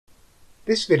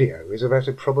This video is about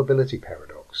a probability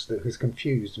paradox that has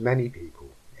confused many people,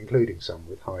 including some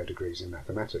with higher degrees in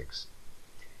mathematics.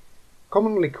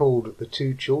 Commonly called the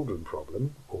two children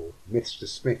problem, or Mr.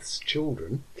 Smith's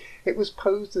children, it was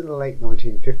posed in the late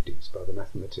 1950s by the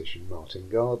mathematician Martin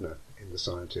Gardner in the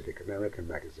Scientific American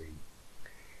magazine.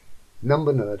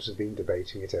 Number nerds have been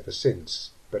debating it ever since,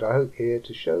 but I hope here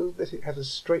to show that it has a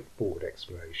straightforward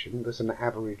explanation that an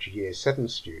average Year 7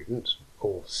 student,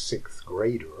 or 6th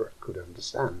grader, could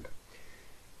understand.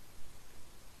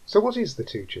 So what is the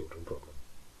two children problem?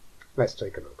 Let's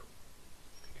take a look.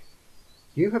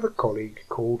 You have a colleague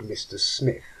called Mr.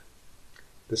 Smith.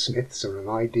 The Smiths are an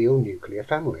ideal nuclear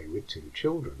family with two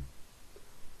children.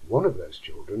 One of those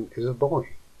children is a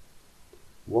boy.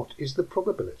 What is the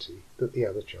probability that the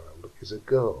other child is a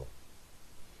girl?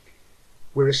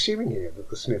 We're assuming here that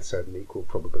the Smiths had an equal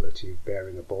probability of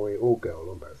bearing a boy or girl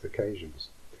on both occasions.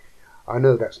 I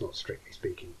know that's not strictly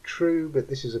speaking true, but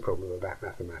this is a problem about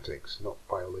mathematics, not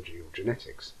biology or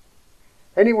genetics.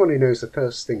 Anyone who knows the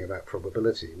first thing about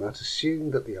probability might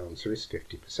assume that the answer is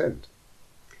 50%.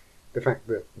 The fact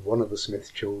that one of the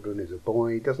Smith children is a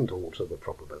boy doesn't alter the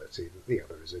probability that the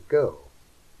other is a girl.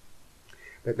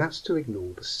 But that's to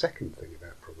ignore the second thing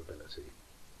about probability,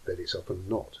 that it's often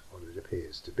not what it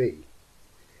appears to be.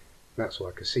 That's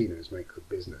why casinos make good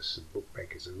business and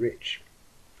bookmakers are rich.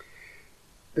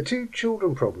 The two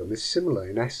children problem is similar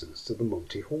in essence to the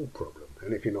Monty problem,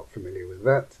 and if you're not familiar with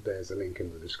that, there's a link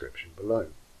in the description below.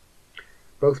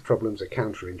 Both problems are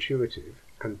counterintuitive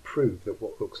and prove that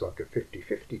what looks like a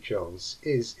 50-50 chance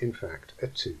is, in fact, a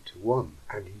 2-to-1.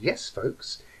 And yes,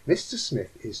 folks, Mr.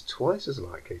 Smith is twice as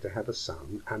likely to have a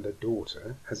son and a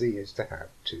daughter as he is to have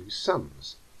two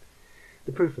sons.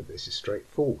 The proof of this is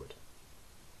straightforward.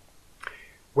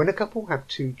 When a couple have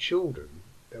two children,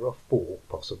 there are four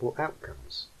possible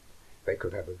outcomes. They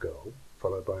could have a girl,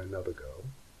 followed by another girl,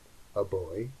 a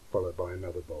boy, followed by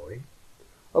another boy,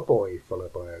 a boy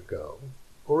followed by a girl,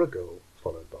 or a girl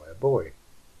followed by a boy.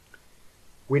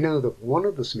 We know that one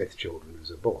of the Smith children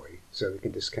is a boy, so we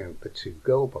can discount the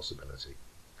two-girl possibility.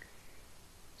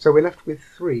 So we're left with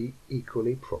three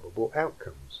equally probable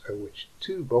outcomes, of which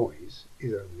two boys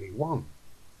is only one.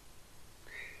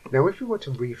 Now, if we were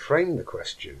to reframe the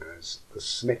question as the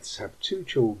Smiths have two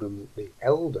children, the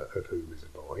elder of whom is a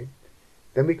boy,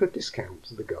 then we could discount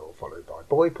the girl followed by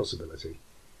boy possibility,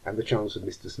 and the chance of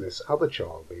Mr. Smith's other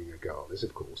child being a girl is,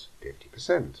 of course,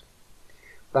 50%.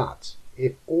 But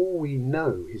if all we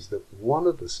know is that one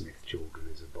of the Smith children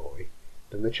is a boy,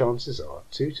 then the chances are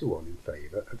 2-to-1 in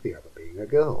favour of the other being a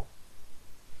girl.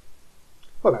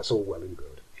 Well, that's all well and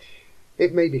good.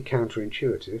 It may be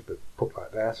counterintuitive, but put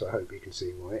like that, I hope you can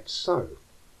see why it's so.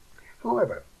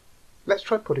 However, let's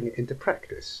try putting it into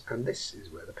practice, and this is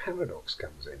where the paradox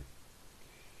comes in.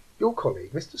 Your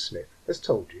colleague, Mr. Smith, has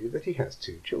told you that he has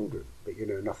two children, but you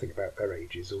know nothing about their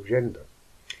ages or gender.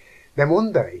 Then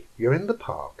one day, you're in the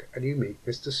park and you meet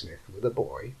Mr. Smith with a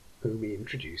boy whom he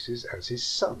introduces as his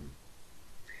son.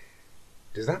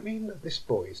 Does that mean that this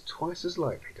boy is twice as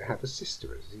likely to have a sister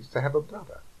as he is to have a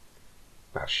brother?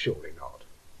 Well, surely not.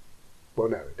 Well,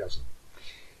 no, it doesn't.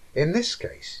 In this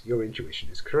case, your intuition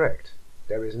is correct.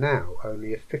 There is now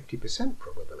only a 50%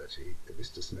 probability that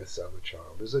Mr. Smith's other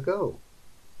child is a girl.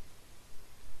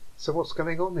 So what's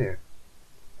going on here?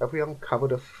 Have we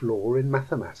uncovered a flaw in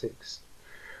mathematics?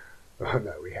 Oh,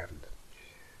 no, we haven't.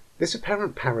 This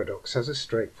apparent paradox has a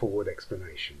straightforward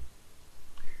explanation.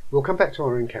 We'll come back to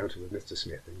our encounter with Mr.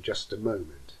 Smith in just a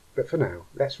moment, but for now,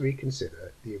 let's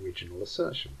reconsider the original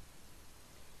assertion.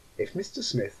 If Mr.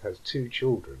 Smith has two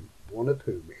children, one of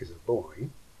whom is a boy,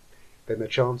 then the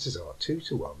chances are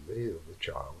 2-to-1 that his other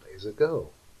child is a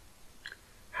girl.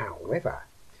 However,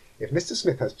 if Mr.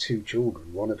 Smith has two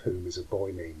children, one of whom is a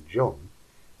boy named John,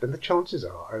 then the chances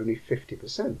are only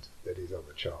 50% that his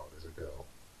other child is a girl.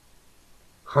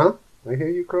 Huh? I hear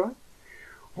you cry.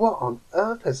 What on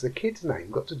earth has the kid's name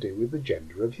got to do with the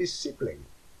gender of his sibling?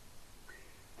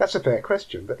 That's a fair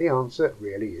question, but the answer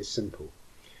really is simple.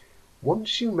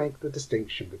 Once you make the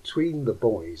distinction between the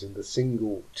boys and the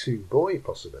single two-boy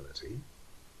possibility,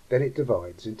 then it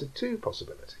divides into two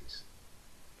possibilities.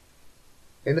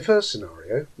 In the first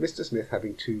scenario, Mr. Smith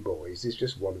having two boys is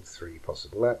just one of three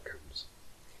possible outcomes.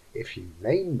 If you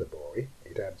name the boy,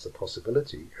 it adds the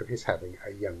possibility of his having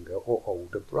a younger or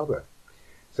older brother.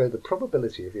 So the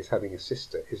probability of his having a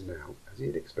sister is now, as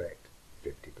you'd expect,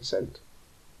 50%.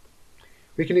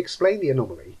 We can explain the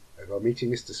anomaly of our meeting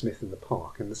Mr. Smith in the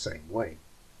park in the same way.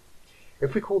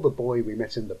 If we call the boy we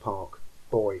met in the park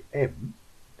Boy M,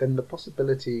 then the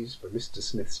possibilities for Mr.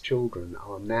 Smith's children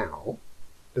are now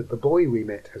that the boy we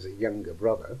met has a younger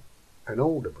brother, an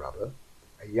older brother,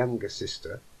 a younger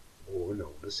sister or an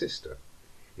older sister,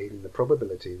 leaving the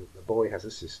probability that the boy has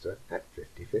a sister at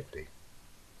 50-50.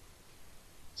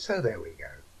 So there we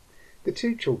go. The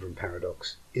two children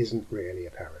paradox isn't really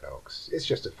a paradox. It's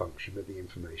just a function of the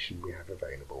information we have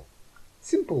available.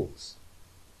 Simples.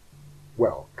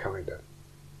 Well, kinda.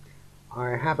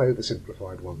 I have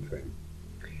oversimplified one thing.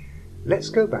 Let's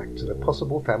go back to the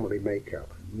possible family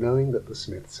makeup, knowing that the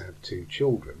Smiths have two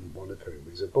children, one of whom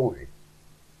is a boy.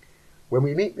 When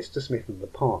we meet Mr. Smith in the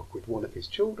park with one of his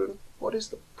children, what is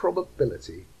the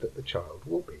probability that the child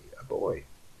will be a boy?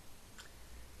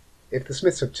 If the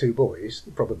Smiths have two boys,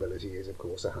 the probability is, of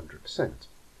course, 100%.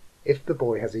 If the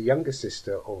boy has a younger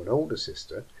sister or an older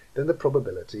sister, then the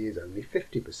probability is only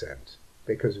 50%,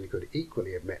 because we could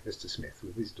equally have met Mr. Smith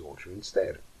with his daughter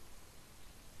instead.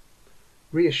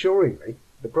 Reassuringly,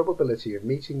 the probability of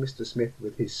meeting Mr. Smith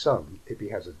with his son if he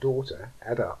has a daughter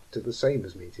add up to the same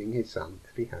as meeting his son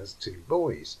if he has two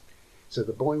boys, so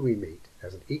the boy we meet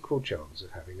has an equal chance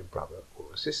of having a brother or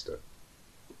a sister.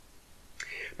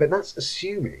 But that's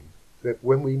assuming that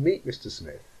when we meet Mr.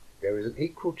 Smith, there is an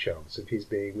equal chance of his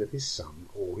being with his son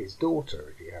or his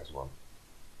daughter if he has one.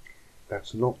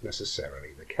 That's not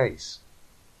necessarily the case.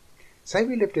 Say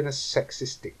we lived in a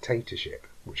sexist dictatorship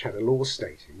which had a law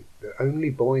stating that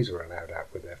only boys were allowed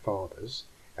out with their fathers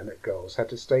and that girls had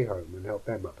to stay home and help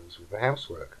their mothers with the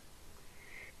housework.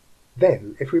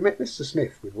 Then, if we met Mr.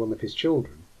 Smith with one of his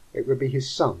children, it would be his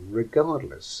son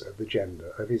regardless of the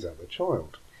gender of his other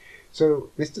child.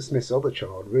 So Mr. Smith's other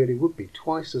child really would be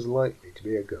twice as likely to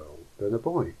be a girl than a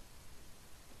boy.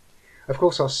 Of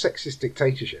course, our sexist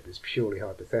dictatorship is purely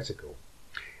hypothetical.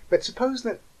 But suppose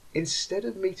that instead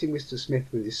of meeting Mr. Smith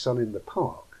with his son in the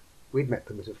park, we'd met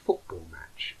them at a football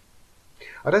match.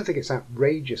 I don't think it's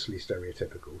outrageously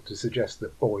stereotypical to suggest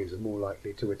that boys are more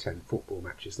likely to attend football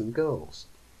matches than girls.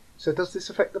 So does this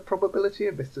affect the probability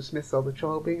of Mr. Smith's other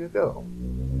child being a girl?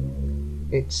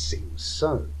 It seems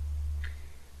so.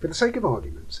 For the sake of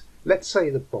argument, let's say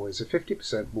that boys are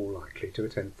 50% more likely to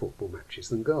attend football matches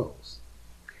than girls.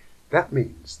 That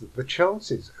means that the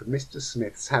chances of Mr.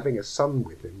 Smith's having a son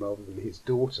with him rather than his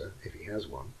daughter, if he has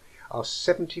one, are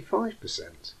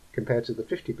 75% compared to the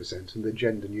 50% in the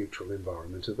gender-neutral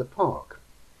environment of the park.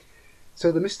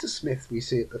 So the Mr. Smith we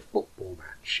see at the football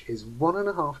match is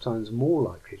 1.5 times more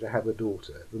likely to have a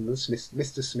daughter than the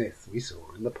Mr. Smith we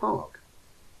saw in the park.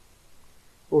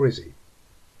 Or is he?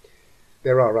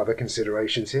 There are other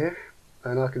considerations here,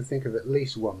 and I can think of at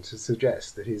least one to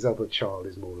suggest that his other child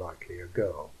is more likely a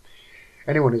girl.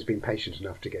 Anyone who's been patient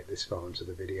enough to get this far into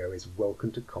the video is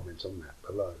welcome to comment on that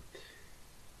below.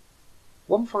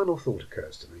 One final thought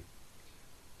occurs to me.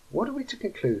 What are we to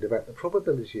conclude about the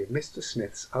probability of Mr.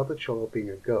 Smith's other child being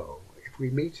a girl if we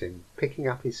meet him picking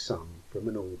up his son from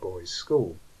an all-boys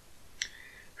school?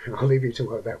 I'll leave you to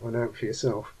work that one out for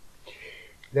yourself.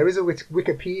 There is a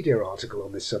Wikipedia article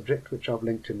on this subject, which I've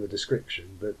linked in the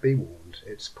description, but be warned,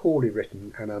 it's poorly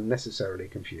written and unnecessarily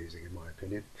confusing in my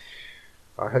opinion.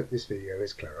 I hope this video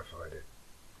has clarified it.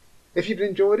 If you've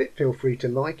enjoyed it, feel free to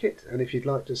like it, and if you'd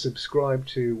like to subscribe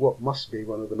to what must be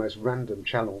one of the most random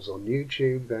channels on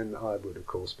YouTube, then I would of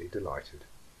course be delighted.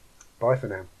 Bye for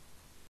now.